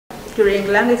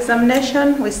During lung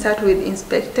examination, we start with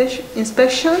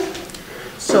inspection.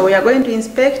 So we are going to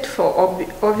inspect for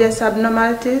obvious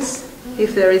abnormalities,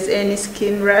 if there is any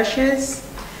skin rashes,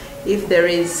 if there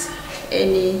is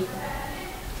any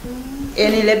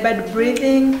labored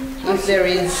breathing, if there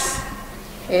is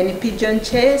any pigeon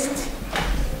chest.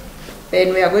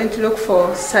 Then we are going to look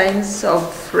for signs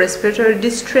of respiratory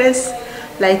distress,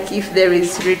 like if there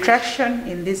is retraction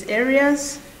in these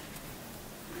areas.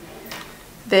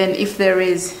 Then if there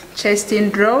is chest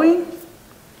indrawing,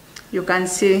 you can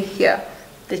see here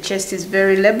the chest is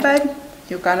very labored.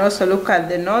 You can also look at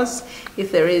the nose.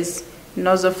 If there is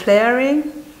nasal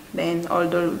flaring, then all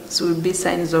those will be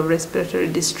signs of respiratory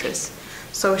distress.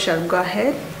 So we shall go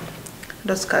ahead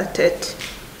and auscultate.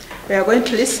 We are going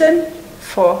to listen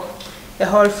for a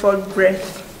whole full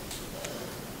breath.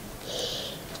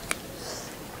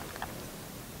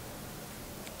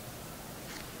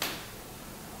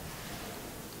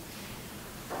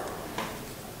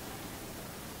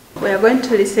 We are going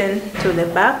to listen to the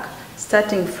back,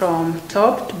 starting from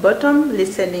top to bottom,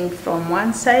 listening from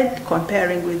one side,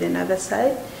 comparing with another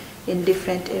side in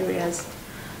different areas.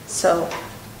 So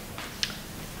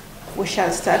we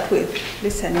shall start with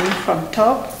listening from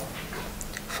top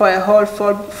for a whole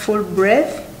full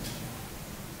breath,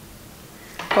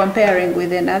 comparing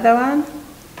with another one.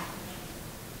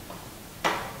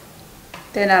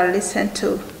 Then I'll listen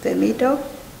to the middle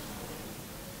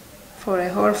for a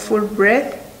whole full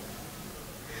breath,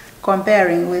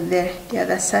 comparing with the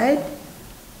other side.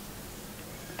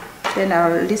 Then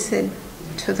I'll listen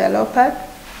to the lower part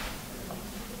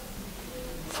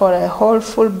for a whole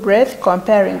full breath,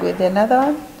 comparing with another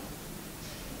one.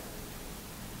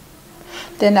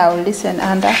 Then I'll listen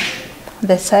under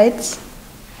the sides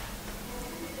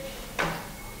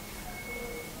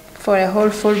for a whole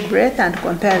full breath and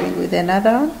comparing with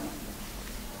another one.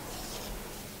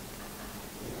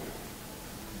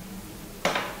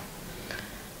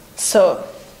 So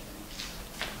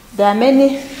there are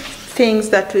many things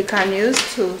that we can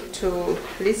use to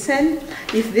listen.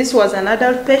 If this was an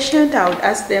adult patient, I would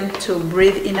ask them to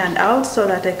breathe in and out so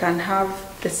that I can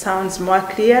have the sounds more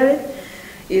clearly.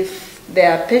 If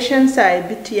their patients are a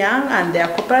bit young and they are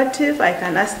cooperative, I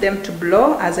can ask them to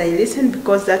blow as I listen,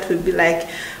 because that will be like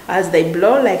as they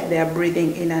blow, like they are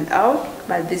breathing in and out.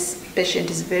 But this patient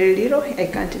is very little, I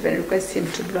can't even request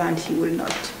him to blow and he will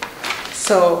not.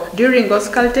 So during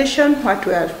auscultation, what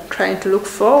we are trying to look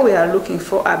for, we are looking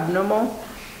for abnormal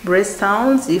breath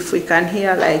sounds. If we can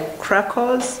hear like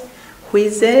crackles,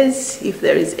 wheezes, if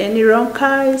there is any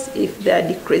roncars, if there are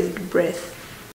decreased breath.